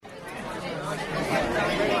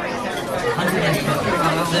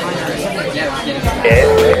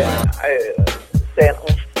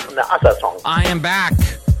I am back.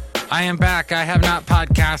 I have not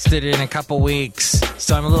podcasted in a couple weeks,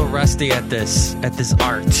 so I'm a little rusty at this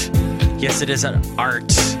art. Yes, it is an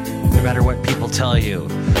art, no matter what people tell you.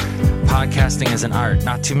 Podcasting is an art.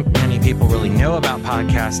 Not too many people really know about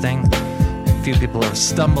podcasting. A few people have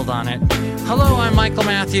stumbled on it. Hello, I'm Michael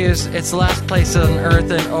Matthews. It's the last place on earth,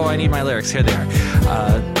 and I need my lyrics. Here they are.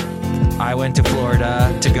 I went to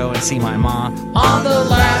Florida to go and see my mom. On the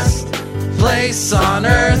last place on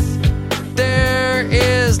earth, there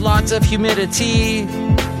is lots of humidity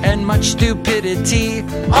and much stupidity.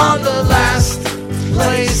 On the last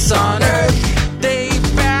place on earth, they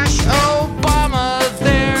bash Obama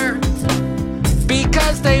there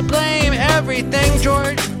because they blame everything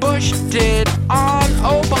George Bush did on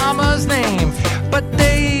Obama's name. But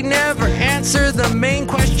they never answer the main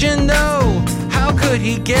question, though. How could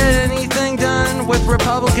he get anything done with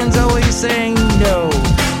Republicans always saying no?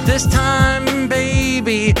 This time,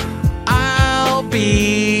 baby, I'll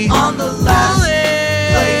be on the last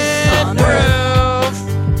place on earth.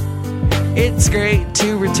 It's great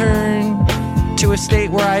to return to a state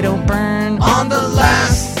where I don't burn. On the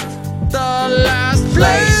last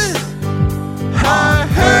place on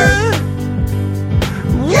earth.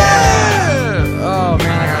 Yeah! Oh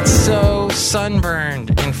man, I got so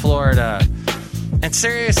sunburned in Florida. And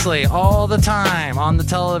seriously, all the time on the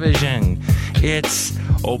television, it's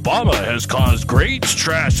Obama has caused great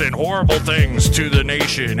stress and horrible things to the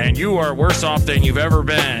nation, and you are worse off than you've ever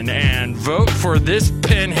been, and vote for this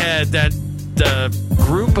pinhead that the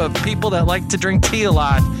group of people that like to drink tea a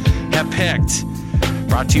lot have picked.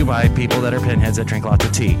 Brought to you by people that are pinheads that drink lots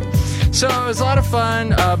of tea. So it was a lot of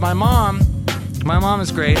fun. My mom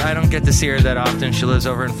is great. I don't get to see her that often. She lives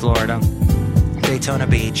over in Florida, Daytona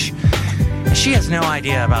Beach. She has no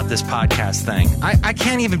idea about this podcast thing. I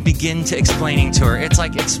can't even begin to explaining to her. It's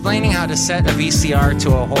like explaining how to set a VCR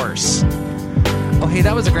to a horse. Oh, hey,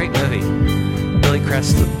 that was a great movie. Billy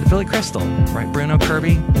Crystal, right? Bruno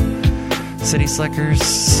Kirby, City Slickers,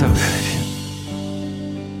 so good.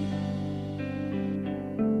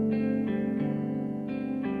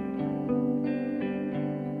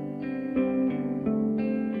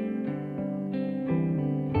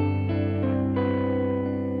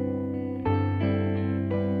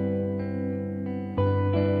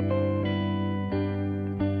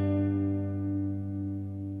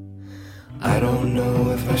 I don't know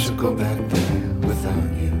if I should go back there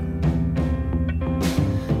without you.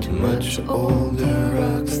 Too much older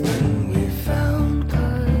rocks than we found.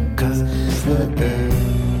 'Cause the air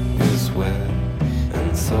is wet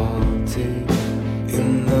and salty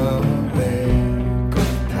in the wake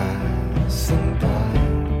of passing by.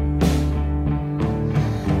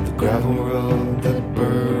 The gravel road that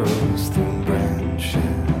burrows through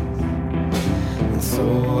branches. And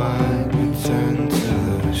so I return to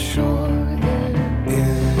the shore.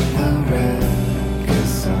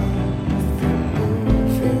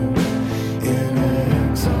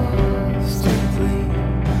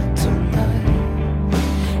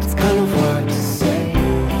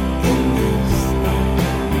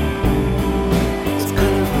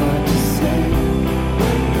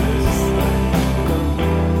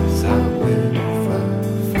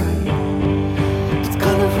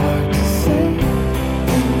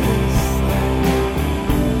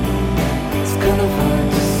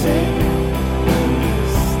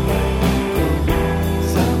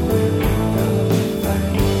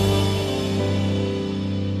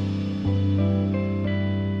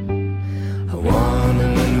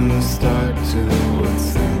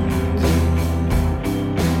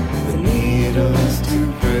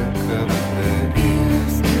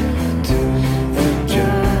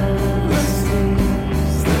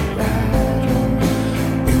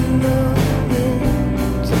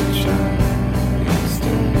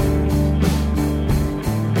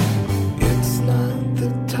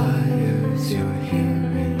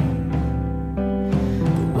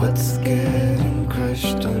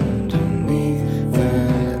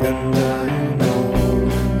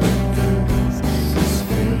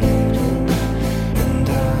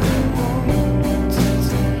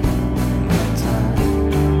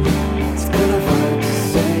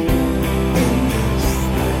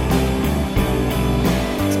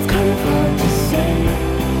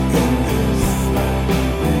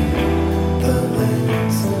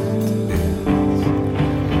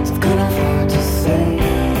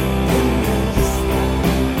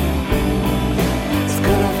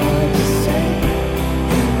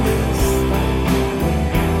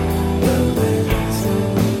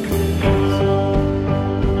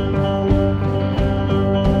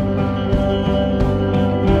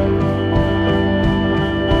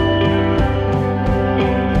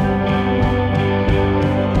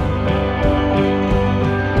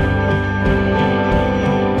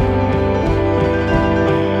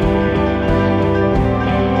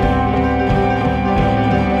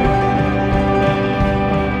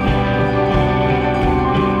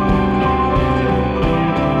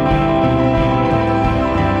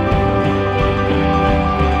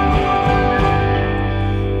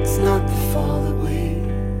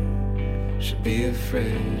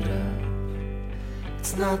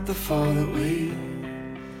 not the fall that we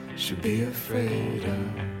should be afraid of.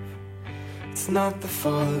 It's not the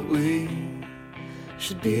fall that we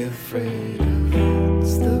should be afraid of.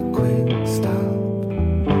 It's the quick stop.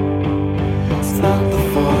 It's not the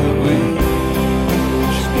fall that we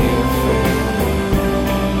should be afraid of.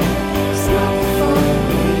 It's not the fall that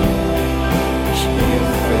we should be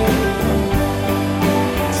afraid of.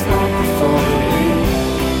 It's not the fall that we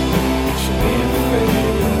should be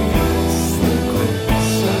afraid of. It's the quick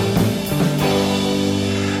stop.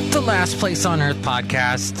 The Last Place on Earth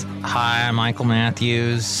podcast. Hi, I'm Michael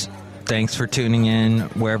Matthews. Thanks for tuning in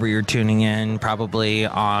wherever you're tuning in, probably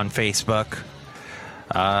on Facebook.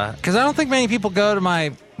 Because I don't think many people go to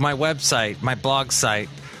my website, my blog site,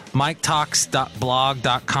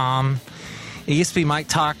 miketalks.blog.com. It used to be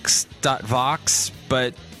miketalks.vox,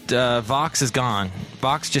 but Vox is gone.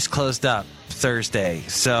 Vox just closed up Thursday.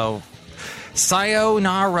 So,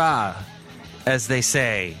 sayonara, as they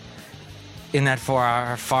say in that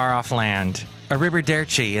far-off land.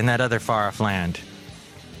 Arrivederci in that other far-off land.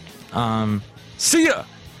 See ya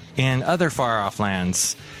in other far-off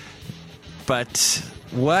lands. But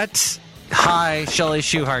what? Hi, Shelley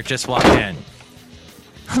Shuhart just walked in.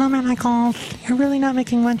 Hello, Michael. You're really not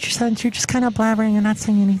making much sense. You're just kind of blabbering and not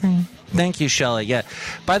saying anything. Thank you, Shelley. Yeah.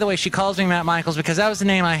 By the way, she calls me Matt Michaels because that was the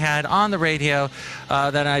name I had on the radio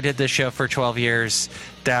that I did this show for 12 years.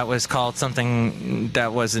 That was called something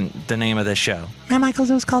that wasn't the name of the show. Matt Michaels,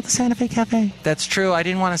 it was called the Santa Fe Cafe. That's true. I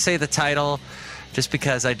didn't want to say the title just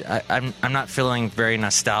because I'm not feeling very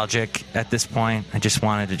nostalgic at this point. I just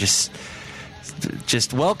wanted to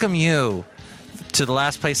just welcome you to the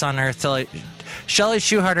Last Place on Earth. Shelley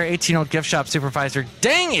Shuhart, our 18-year-old gift shop supervisor.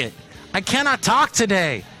 Dang it! I cannot talk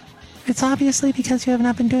today. It's obviously because you have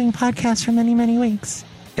not been doing podcasts for many, many weeks.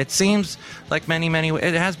 It seems like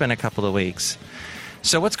it has been a couple of weeks.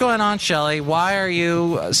 So what's going on, Shelley? Why are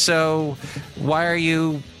you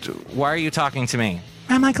talking to me?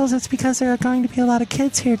 Matt Michaels, it's because there are going to be a lot of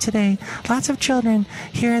kids here today. Lots of children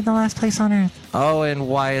here at the Last Place on Earth. Oh, and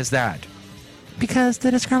why is that? Because the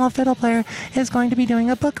Disgruntled Fiddle Player is going to be doing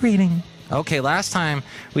a book reading. Okay, last time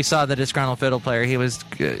we saw the Disgruntled Fiddle Player, he was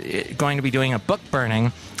going to be doing a book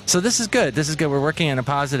burning. So this is good. We're working in a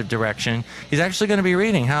positive direction. He's actually going to be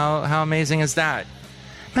reading. How amazing is that?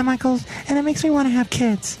 Matt Michaels, and it makes me want to have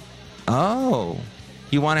kids. Oh,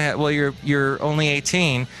 you want to have? Well, you're only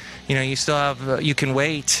 18. You know, you still have. You can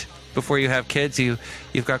wait before you have kids. You've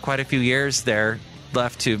got quite a few years there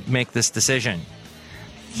left to make this decision.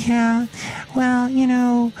 Yeah. Well,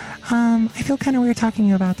 I feel kind of weird talking to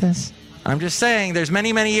you about this. I'm just saying, there's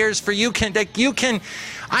many, many years for you can. I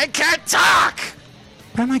can't talk.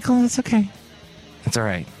 Matt Michael, it's okay. It's all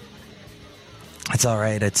right. It's all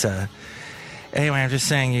right. It's Anyway, I'm just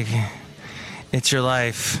saying, it's your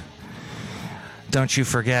life. Don't you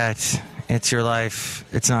forget, it's your life.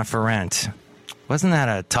 It's not for rent. Wasn't that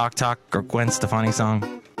a Talk Talk or Gwen Stefani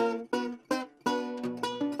song?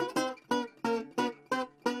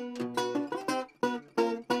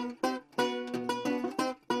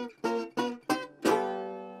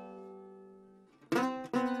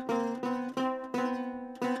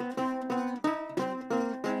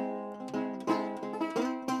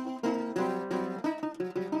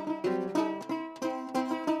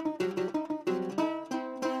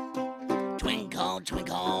 Twinkle,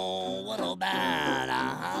 twinkle, little bat,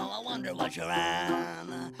 I wonder what you're at.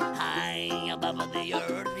 High above the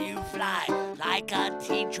earth you fly, like a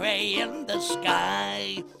tea tray in the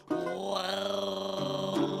sky. Whoa.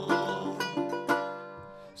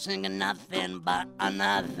 Singing nothing but a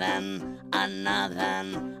nothing,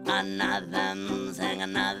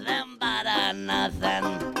 singing nothing but a nothing,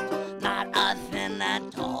 not a thing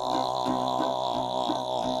at all.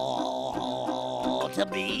 To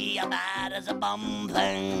be a bad as a bum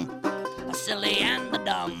thing, a silly and a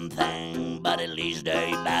dumb thing, but at least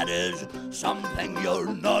a bad is something, you're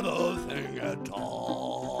not a thing at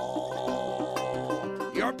all.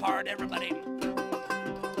 Your part, everybody.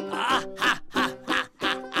 Ah, ha, ha, ha,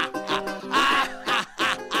 ha, ha, ha, ah, ha,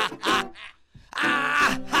 ha, ha, ha,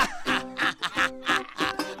 ah, ha, ha, ha, ha,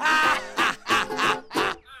 ah, ha, ha, ha.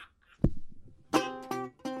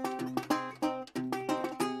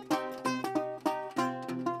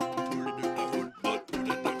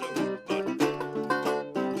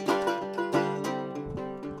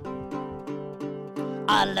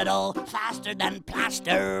 A little faster than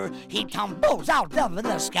plaster, he tumbles out of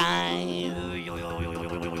the sky.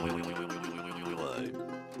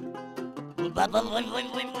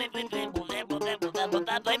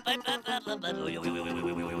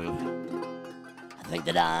 I think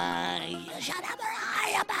that I shut up her eye.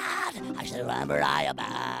 am bad. I should remember I am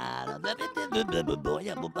bad.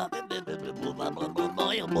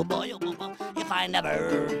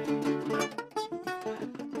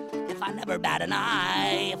 If I never bat an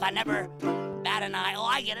eye, if I never bat an eye, oh,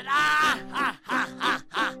 I get it. Ah, ha, ha, ha,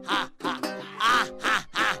 ha, ha, ha. Ah, ha,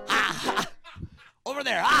 ha, ha, ha. Over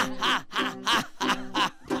there. Ah, ha, ha, ha, ha,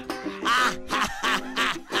 ha. Ah, ha, ha,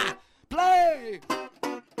 ha, ha. Play.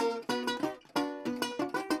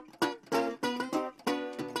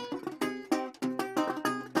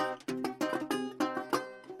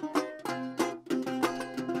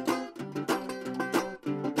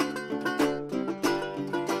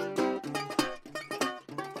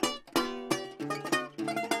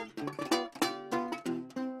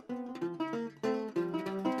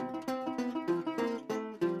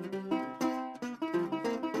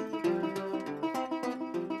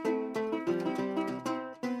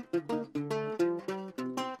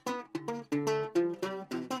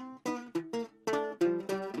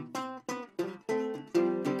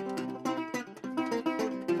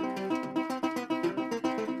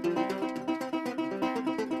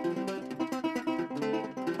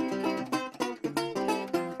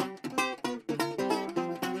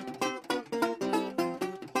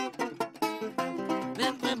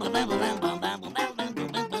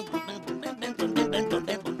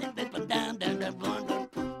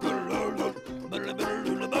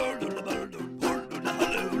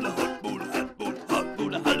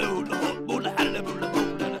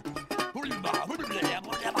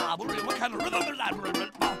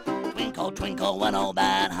 Twinkle, twinkle, one old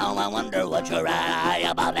bat, how I wonder what you're at. High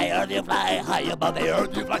above the earth you fly, high above the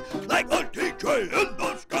earth you fly, like a tea-tray in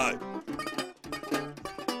the sky.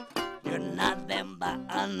 You're nothing but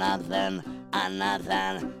a nothing, a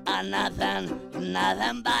nothing, a nothing,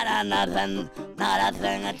 nothing but a nothing, not a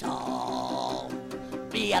thing at all.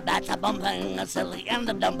 Be a bat's a bumping, a silly and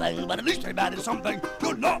a dumping, but at least a bat is something.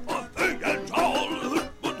 You're not a thing at all.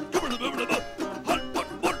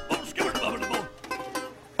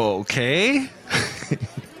 Okay.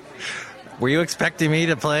 Were you expecting me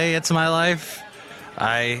to play It's My Life?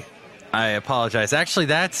 I apologize.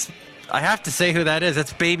 Actually, I have to say who that is.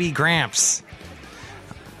 It's Baby Gramps.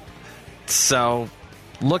 So,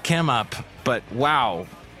 look him up. But, wow.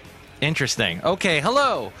 Interesting. Okay,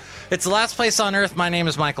 hello. It's the last place on earth. My name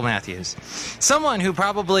is Michael Matthews. Someone who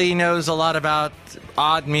probably knows a lot about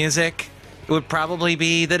odd music would probably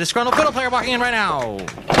be the disgruntled fiddle player walking in right now.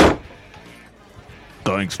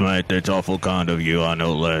 Thanks, mate. That's awful kind of you. I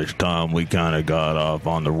know last time we kind of got off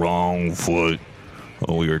on the wrong foot.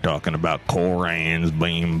 We were talking about crayons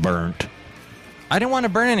being burnt. I didn't want to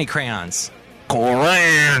burn any crayons.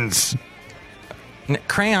 Crayons!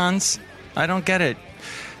 Crayons? I don't get it.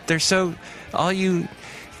 They're so...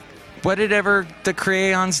 What did ever the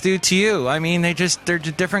crayons do to you? I mean, they're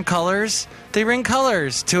different colors. They bring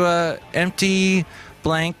colors to a empty,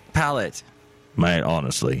 blank palette. Mate,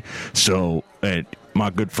 honestly. So, my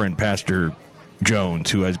good friend Pastor Jones,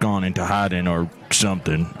 who has gone into hiding or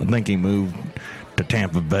something, I think he moved to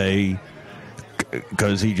Tampa Bay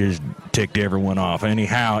because he just ticked everyone off.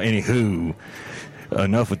 Anywho,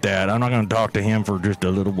 enough with that. I'm not going to talk to him for just a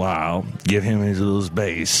little while, give him his little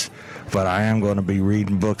space, but I am going to be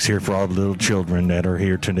reading books here for all the little children that are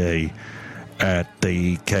here today at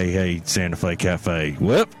the K8 Santa Fe Cafe.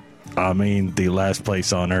 The last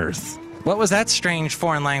place on earth. What was that strange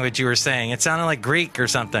foreign language you were saying? It sounded like Greek or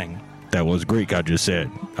something. That was Greek, I just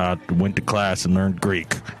said. I went to class and learned Greek.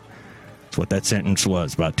 That's what that sentence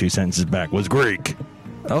was, about 2 sentences back, was Greek.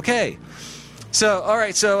 Okay. So, all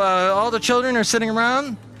right, all the children are sitting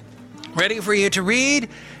around, ready for you to read,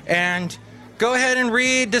 and go ahead and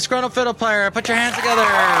read Disgruntled Fiddle Player. Put your hands together.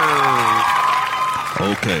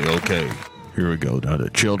 Okay. Here we go. Now,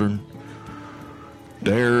 the children.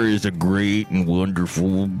 There is a great and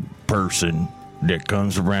wonderful person that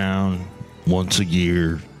comes around once a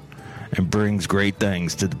year and brings great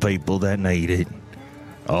things to the people that need it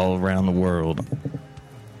all around the world.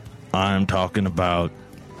 I'm talking about...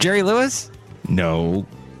 Jerry Lewis? No,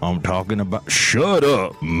 I'm talking about... Shut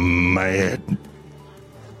up, man.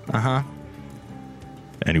 Uh-huh.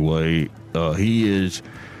 Anyway, he is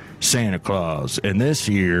Santa Claus, and this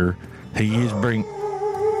year he is bringing...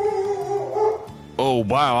 Oh,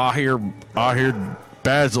 wow, I hear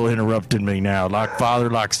Basil interrupting me now, like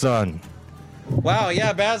father, like son. Wow,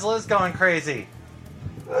 yeah, Basil is going crazy.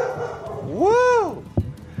 Woo!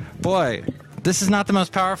 Boy, this is not the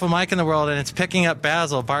most powerful mic in the world, and it's picking up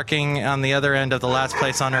Basil barking on the other end of the last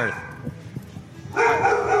place on earth.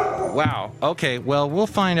 Wow. Okay, well, we'll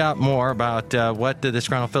find out more about what the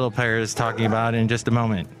Disgruntled Fiddle Player is talking about in just a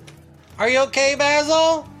moment. Are you okay,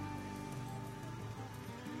 Basil?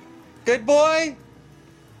 Good boy?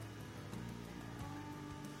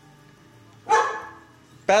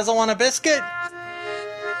 Basil want a biscuit?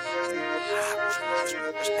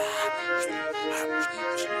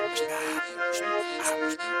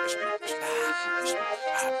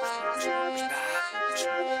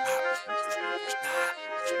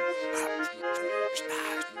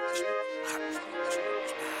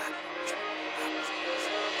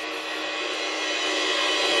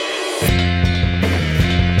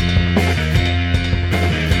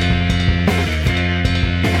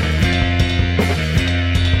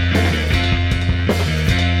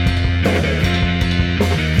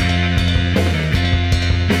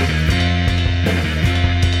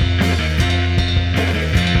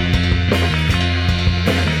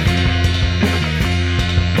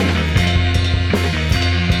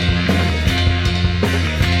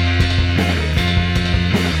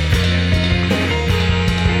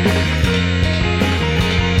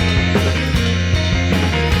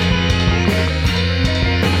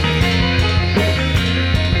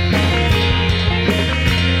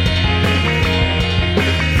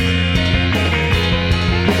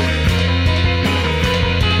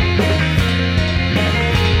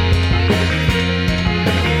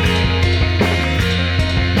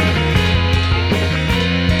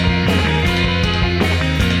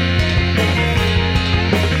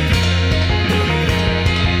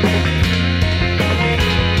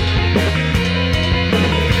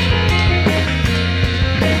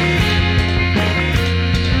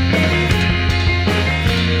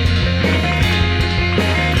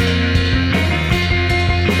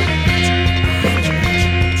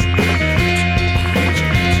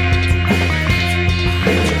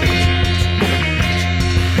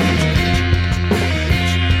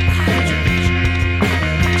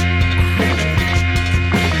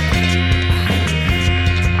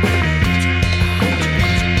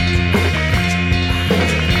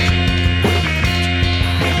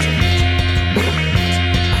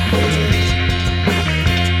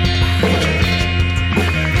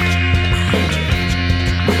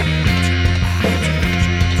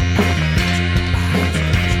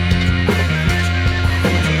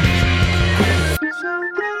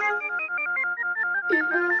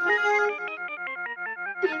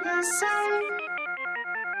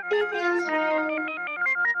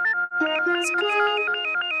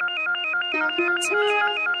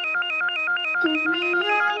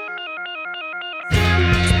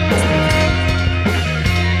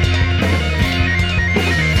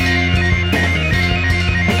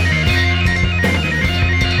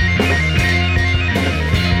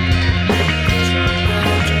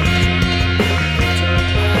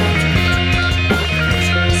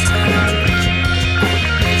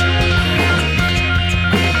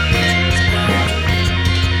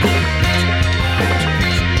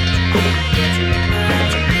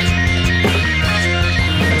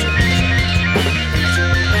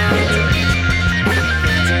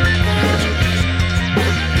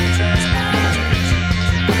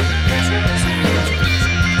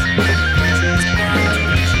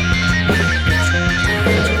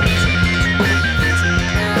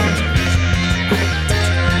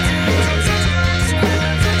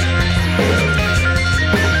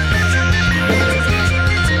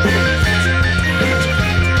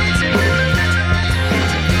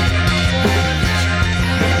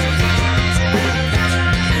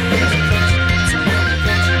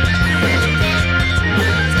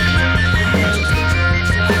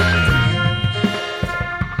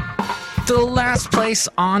 Place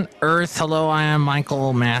on Earth. Hello, I am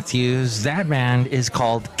Michael Matthews. That band is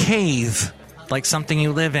called Cave, like something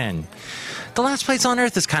you live in. The last place on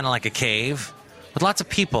Earth is kind of like a cave with lots of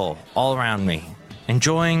people all around me,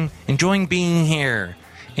 enjoying being here,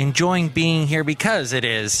 because it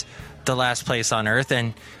is the last place on Earth,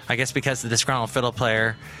 and I guess because the disgruntled fiddle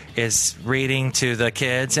player is reading to the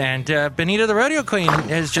kids, and Benita the Rodeo Queen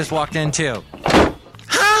has just walked in too.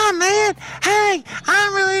 Hi, man. Hey,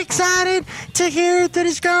 I'm really excited to hear the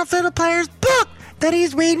disgruntled fiddle player's book that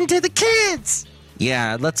he's reading to the kids.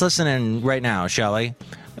 Yeah, let's listen in right now, shall we?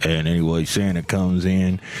 And anyway, Santa comes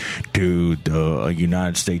in to the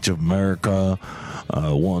United States of America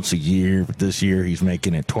once a year. But this year he's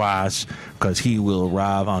making it twice because he will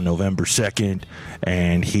arrive on November 2nd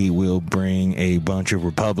and he will bring a bunch of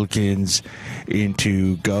Republicans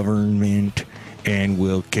into government and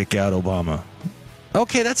will kick out Obama.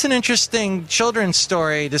 Okay, that's an interesting children's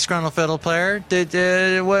story, disgruntled fiddle player.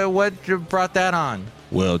 What brought that on?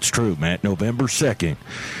 Well, it's true, Matt. November 2nd,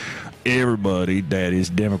 everybody that is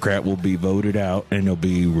Democrat will be voted out, and there'll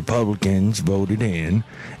be Republicans voted in,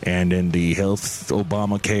 and then the health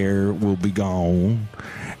Obamacare will be gone,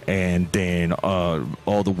 and then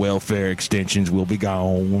all the welfare extensions will be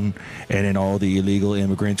gone, and then all the illegal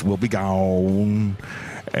immigrants will be gone,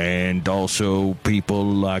 and also people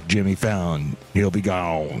like Jimmy Fallon, he'll be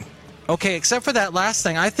gone. Okay, except for that last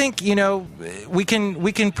thing. I think, we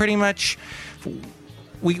can pretty much,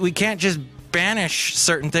 we can't just banish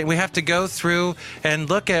certain things. We have to go through and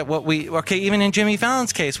look at what even in Jimmy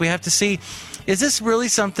Fallon's case, we have to see, is this really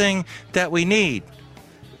something that we need?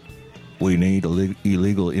 We need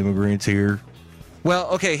illegal immigrants here. Well,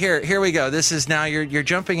 okay, here we go. This is now you're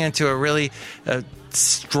jumping into a really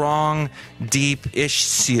strong, deep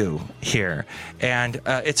issue here, and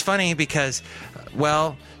it's funny because,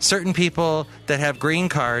 well, certain people that have green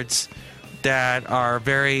cards that are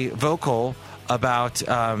very vocal about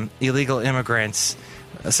illegal immigrants,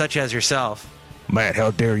 such as yourself. Matt,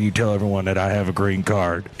 how dare you tell everyone that I have a green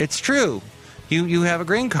card? It's true. You have a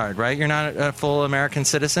green card, right? You're not a full American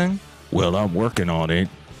citizen? Well, I'm working on it.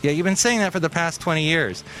 Yeah, you've been saying that for the past 20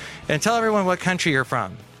 years. And tell everyone what country you're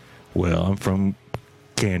from. Well, I'm from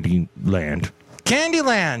Candyland.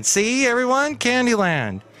 Candyland! See, everyone?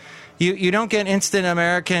 Candyland. You don't get instant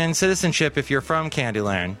American citizenship if you're from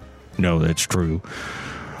Candyland. No, that's true,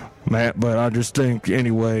 Matt, but I just think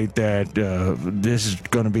anyway that this is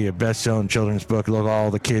going to be a best-selling children's book. Look, all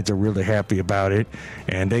the kids are really happy about it,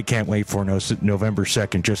 and they can't wait for November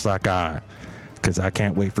 2nd, just like because I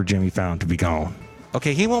can't wait for Jimmy Fallon to be gone.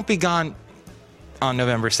 Okay, he won't be gone on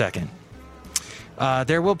November 2nd.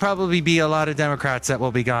 There will probably be a lot of Democrats that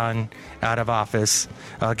will be gone out of office,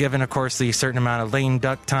 given, of course, the certain amount of lame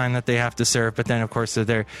duck time that they have to serve. But then, of course, they're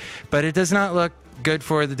there. But it does not look good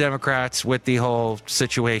for the Democrats with the whole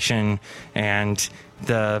situation and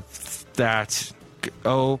that.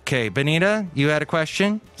 Okay, Benita, you had a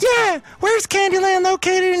question? Yeah, where's Candyland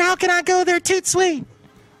located and how can I go there, toot sweet?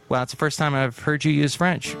 Well, it's the first time I've heard you use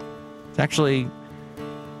French. It's actually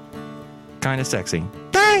kind of sexy.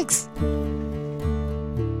 Thanks!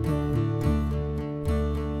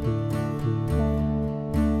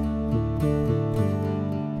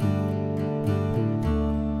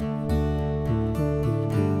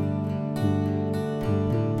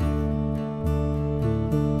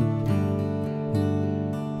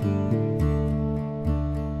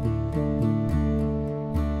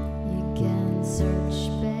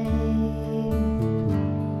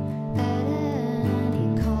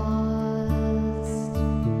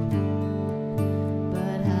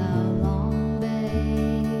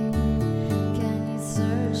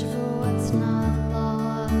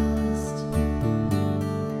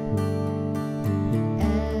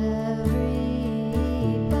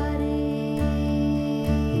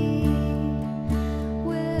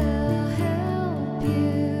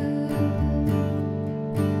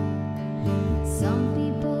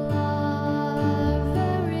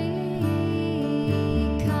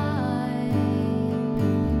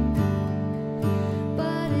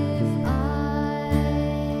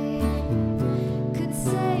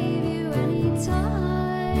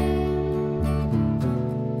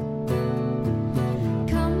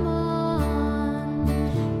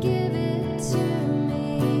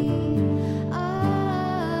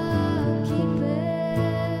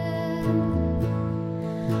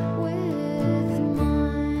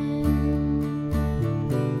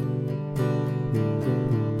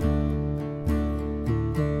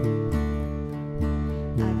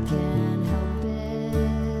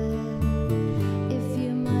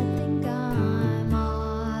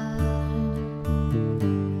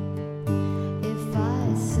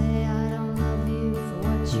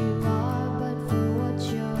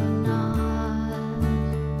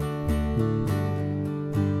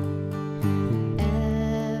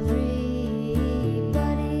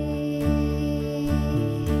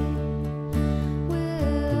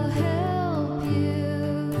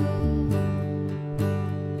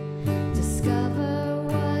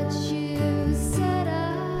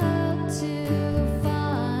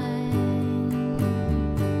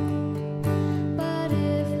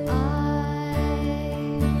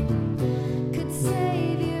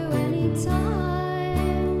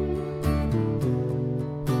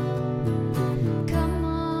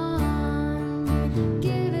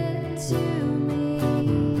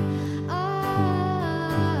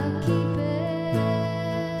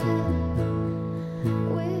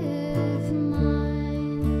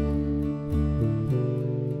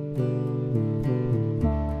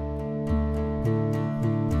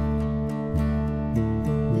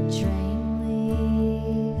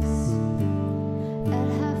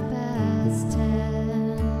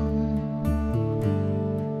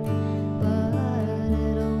 But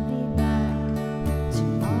it'll be back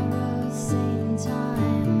tomorrow.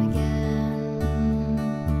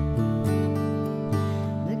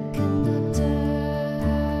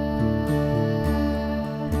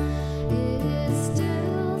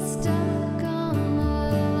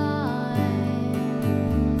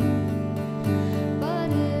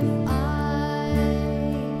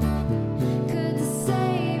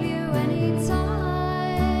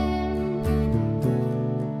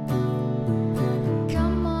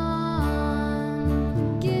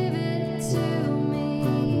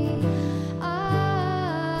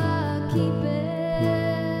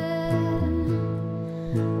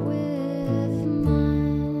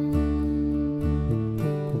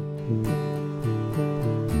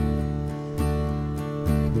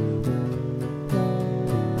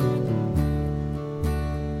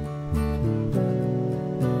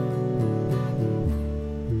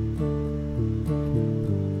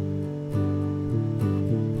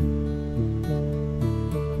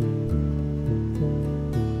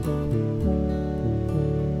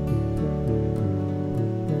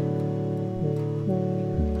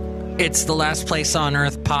 It's the Last Place on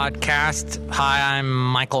Earth podcast. Hi, I'm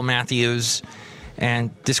Michael Matthews. And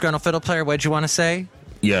Disgruntled Fiddle Player, what'd you want to say?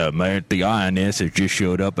 Yeah, man, the INS has just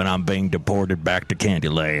showed up and I'm being deported back to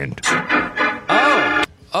Candyland.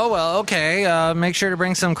 Oh, well, okay. Make sure to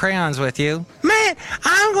bring some crayons with you. Man,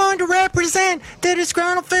 I'm going to represent the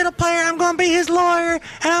disgruntled fiddle player. I'm going to be his lawyer,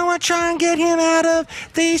 and I want to try and get him out of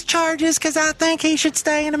these charges because I think he should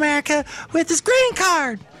stay in America with his green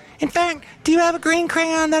card. In fact, do you have a green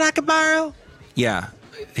crayon that I could borrow? Yeah,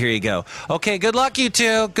 here you go. Okay, good luck, you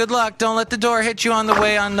two. Good luck. Don't let the door hit you on the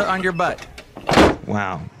way on your butt.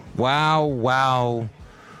 Wow.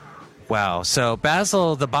 So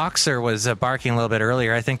Basil the boxer was barking a little bit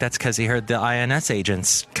earlier. I think that's because he heard the INS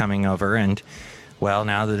agents coming over, and, well,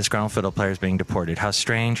 now the disgruntled fiddle player is being deported. How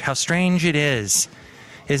strange it is.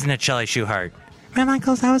 Isn't it, Shelley Shuhart? Man,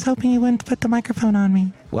 Michaels, I was hoping you wouldn't put the microphone on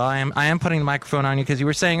me. Well, I am putting the microphone on you because you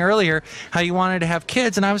were saying earlier how you wanted to have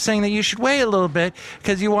kids, and I was saying that you should wait a little bit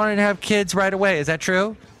because you wanted to have kids right away. Is that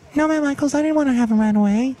true? No, man, Michaels, I didn't want to have them right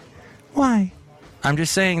away. Why? I'm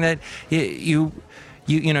just saying that you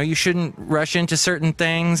shouldn't rush into certain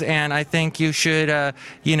things, and I think you should,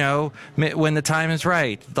 when the time is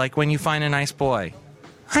right, like when you find a nice boy.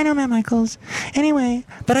 I know, man, Michaels. Anyway,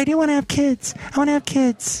 but I do want to have kids. I want to have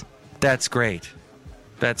kids. That's great.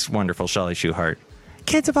 That's wonderful, Shelley Shuhart.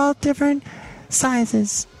 Kids of all different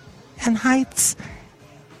sizes and heights.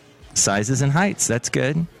 Sizes and heights, that's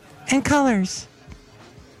good. And colors.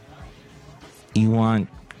 You want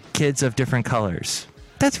kids of different colors.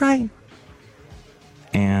 That's right.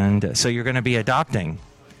 And so you're going to be adopting.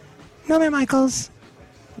 No, Matt Michaels.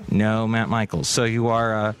 No, Matt Michaels. So you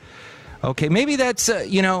are, okay, maybe that's,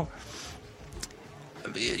 you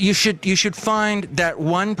should find that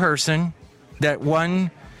one person, that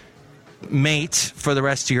one mate for the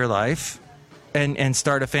rest of your life and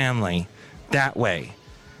start a family that way.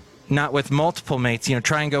 Not with multiple mates,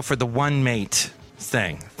 try and go for the one mate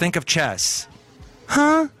thing. Think of chess.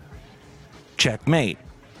 Huh? Checkmate.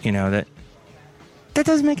 That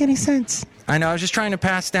doesn't make any sense. I know. I was just trying to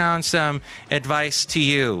pass down some advice to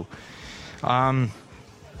you.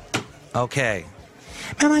 Okay.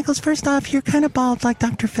 Matt Michaels, first off, you're kind of bald like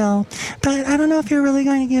Dr. Phil, but I don't know if you're really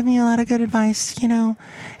going to give me a lot of good advice,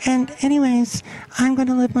 And anyways, I'm going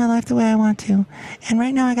to live my life the way I want to. And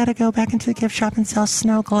right now I got to go back into the gift shop and sell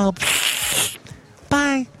snow globes.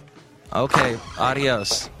 Bye. Okay.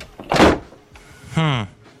 Adios. And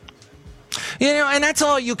that's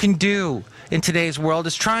all you can do in today's world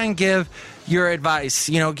is try and give your advice,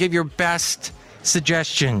 give your best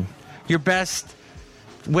suggestion, your best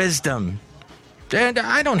wisdom. And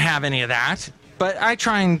I don't have any of that, but I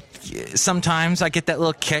try and sometimes I get that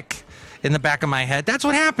little kick in the back of my head. That's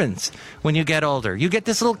what happens when you get older. You get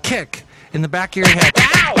this little kick in the back of your head.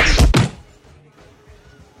 Ow!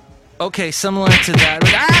 Okay, similar to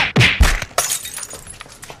that.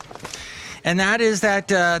 And that is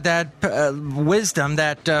that wisdom,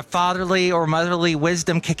 that fatherly or motherly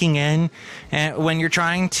wisdom kicking in when you're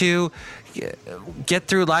trying to get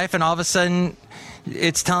through life, and all of a sudden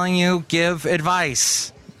it's telling you, give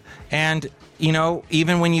advice. And,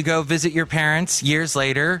 even when you go visit your parents years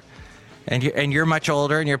later, and you're much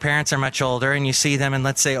older, and your parents are much older, and you see them in,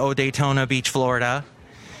 let's say, Daytona Beach, Florida,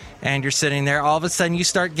 and you're sitting there, all of a sudden you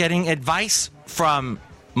start getting advice from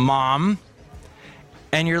mom,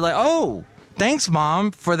 and you're like, oh, thanks,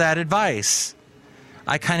 Mom, for that advice.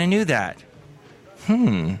 I kind of knew that.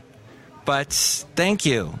 But thank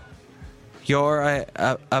you. You're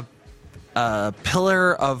a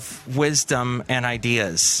pillar of wisdom and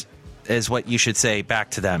ideas is what you should say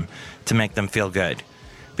back to them to make them feel good.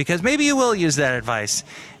 Because maybe you will use that advice.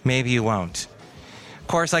 Maybe you won't. Of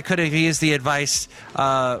course, I could have used the advice,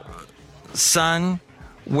 son...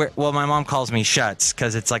 Well, my mom calls me Schutz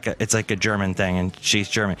because it's like a German thing, and she's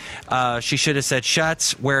German. She should have said,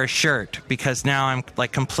 Schutz, wear a shirt, because now I'm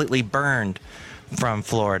like completely burned from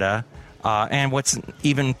Florida. And what's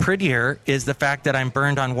even prettier is the fact that I'm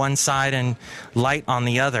burned on one side and light on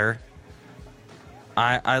the other.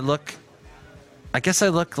 I guess I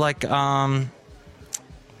look like,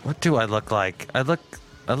 what do I look like? I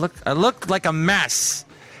look like a mess.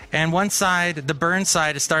 And one side, the burn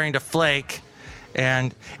side, is starting to flake.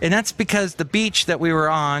 And that's because the beach that we were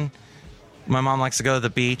on, my mom likes to go to the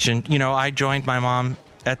beach, and, I joined my mom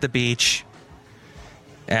at the beach,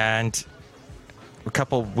 and a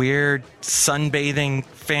couple weird sunbathing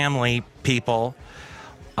family people,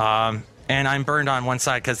 and I'm burned on one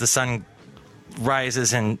side because the sun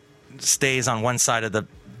rises and stays on one side of the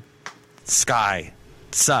sky.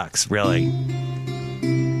 It sucks, really.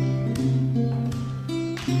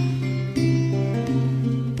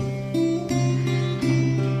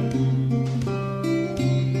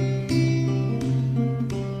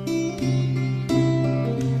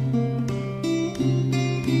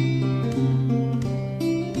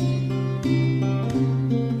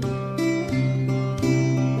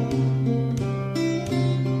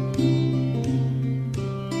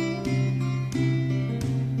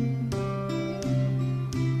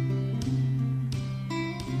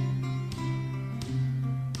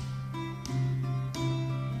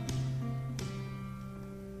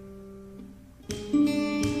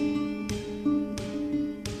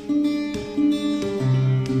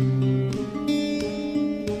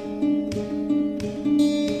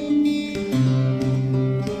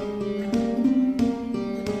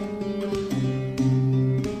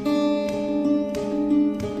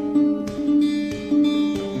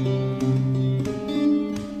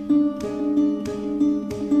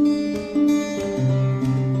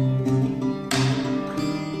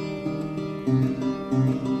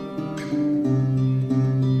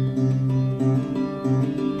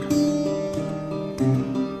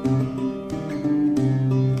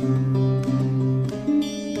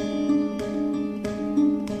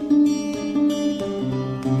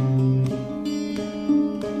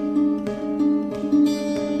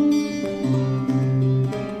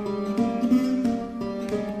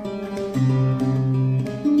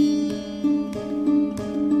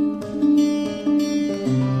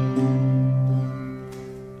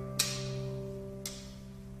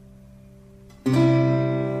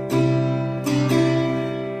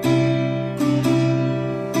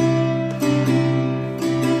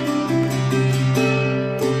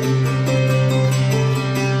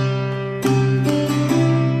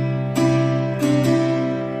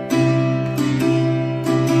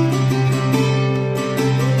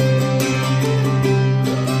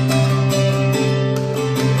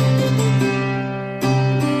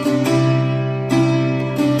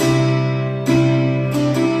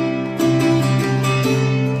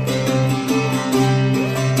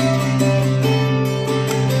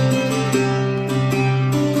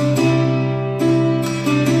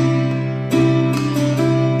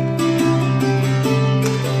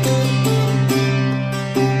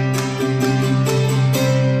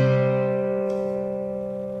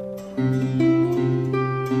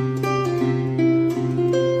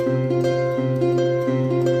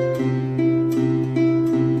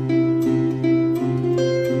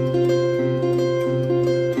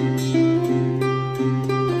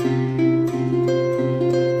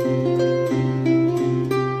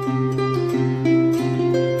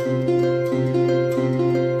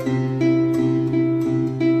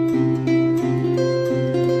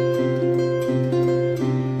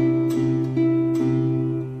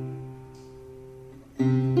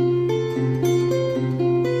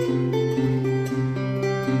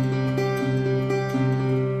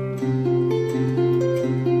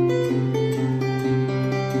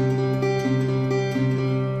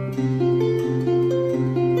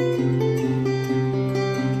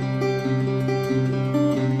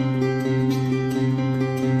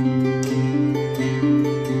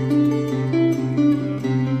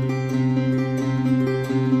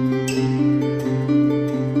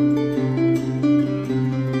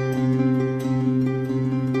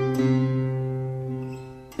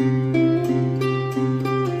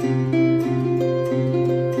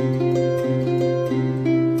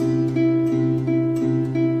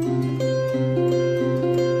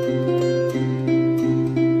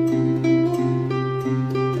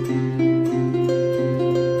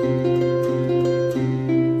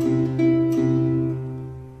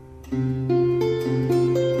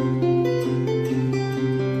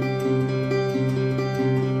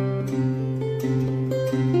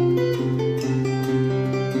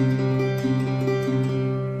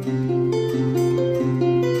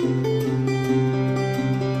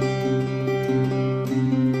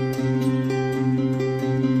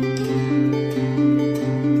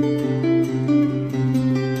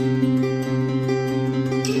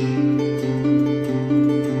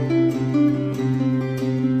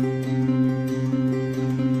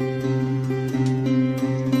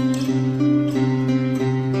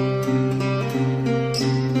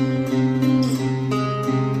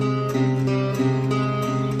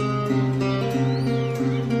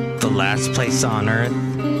 Last Place on Earth,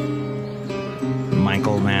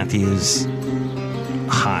 Michael Matthews.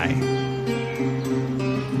 Hi.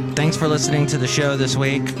 Thanks for listening to the show this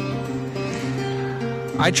week.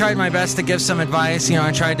 I tried my best to give some advice. You know,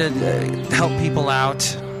 I tried to help people out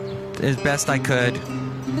as best I could.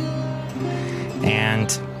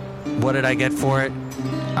 And what did I get for it?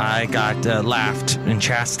 I got laughed and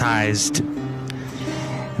chastised,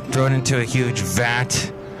 thrown into a huge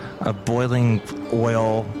vat of boiling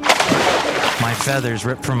oil, my feathers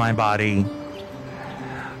ripped from my body.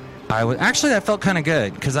 Actually, that felt kind of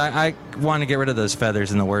good, because I wanted to get rid of those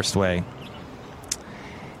feathers in the worst way.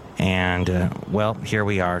 And, well, here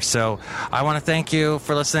we are. So I want to thank you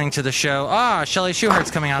for listening to the show. Shelley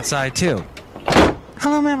Schuhart's coming outside, too.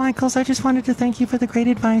 Hello, Matt Michaels. I just wanted to thank you for the great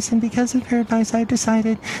advice, and because of your advice, I've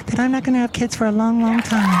decided that I'm not going to have kids for a long, long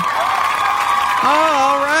time. Oh,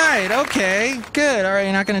 all right. Okay, good. All right,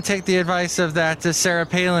 you're not going to take the advice of that Sarah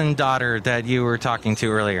Palin daughter that you were talking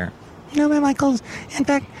to earlier. No, Matt Michaels. In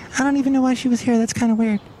fact, I don't even know why she was here. That's kind of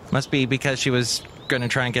weird. Must be because she was going to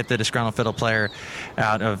try and get the disgruntled fiddle player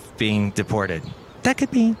out of being deported. That could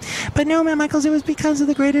be. But no, Matt Michaels, it was because of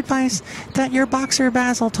the great advice that your boxer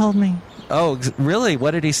Basil told me. Oh, really?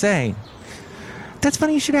 What did he say? That's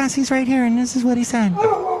funny you should ask. He's right here, and this is what he said.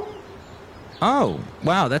 Oh,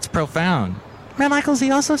 wow, that's profound. Matt Michaels,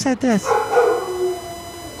 he also said this.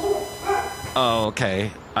 Oh, okay.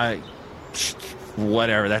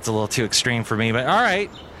 Whatever, that's a little too extreme for me, but all right.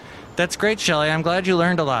 That's great, Shelley. I'm glad you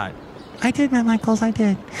learned a lot. I did, Matt Michaels, I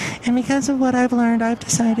did. And because of what I've learned, I've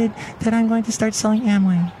decided that I'm going to start selling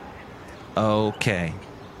Amway. Okay.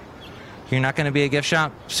 You're not going to be a gift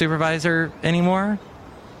shop supervisor anymore?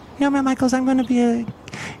 No, Matt Michaels, I'm going to be a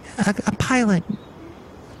pilot.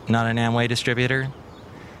 Not an Amway distributor?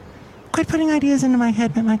 Quit putting ideas into my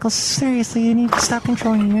head, Matt Michaels. Seriously, you need to stop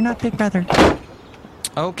controlling me. You're not Big Brother.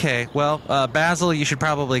 Okay, well, Basil, you should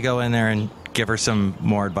probably go in there and give her some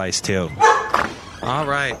more advice, too. All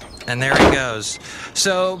right, and there he goes.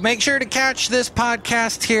 So make sure to catch this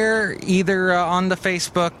podcast here, either on the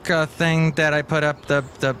Facebook thing that I put up,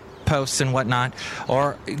 the posts and whatnot,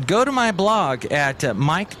 or go to my blog at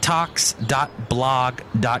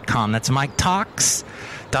miketalks.blog.com. That's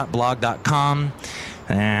miketalks.blog.com.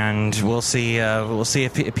 And we'll see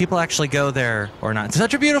if people actually go there or not. It's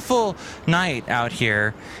such a beautiful night out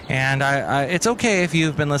here, and it's okay if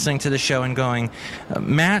you've been listening to the show and going,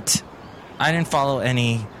 Matt, I didn't follow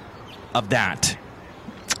any of that.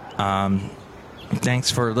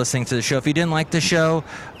 Thanks for listening to the show. If you didn't like the show,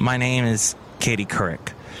 my name is Katie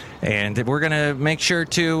Couric, and we're going to make sure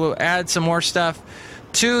to add some more stuff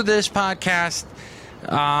to this podcast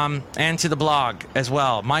and to the blog as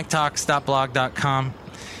well, miketalks.blog.com.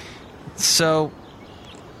 So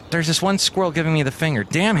there's this one squirrel giving me the finger.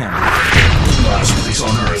 Damn him. Last Place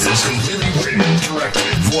on Earth is completely written,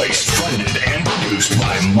 directed, voiced, funded, and produced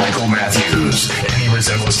by Michael Matthews. Any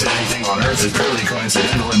resemblance to anything on Earth is purely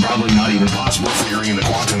coincidental and probably not even possible figuring in the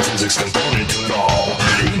quantum physics component to it all.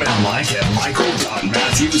 Email Mike at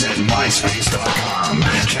michael.matthews@myspace.com.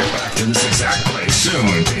 Check back to this exact place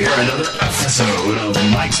soon to hear another episode of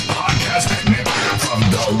Mike's Podcast Picnic from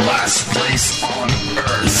the Last Place on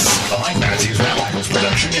Earth. The Mike Matthews Matt Michaels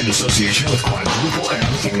production in association with Quadruple M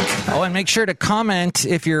Inc. Oh, and make sure to comment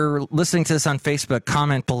if you're listening to this on Facebook.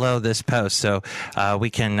 Comment below this post so we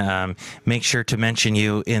can make sure to mention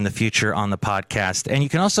you in the future on the podcast. And you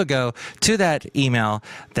can also go to that email,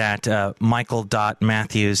 that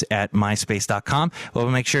michael.matthews@myspace.com. We'll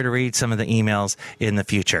make sure to read some of the emails in the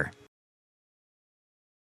future.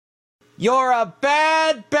 You're a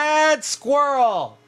bad, bad squirrel.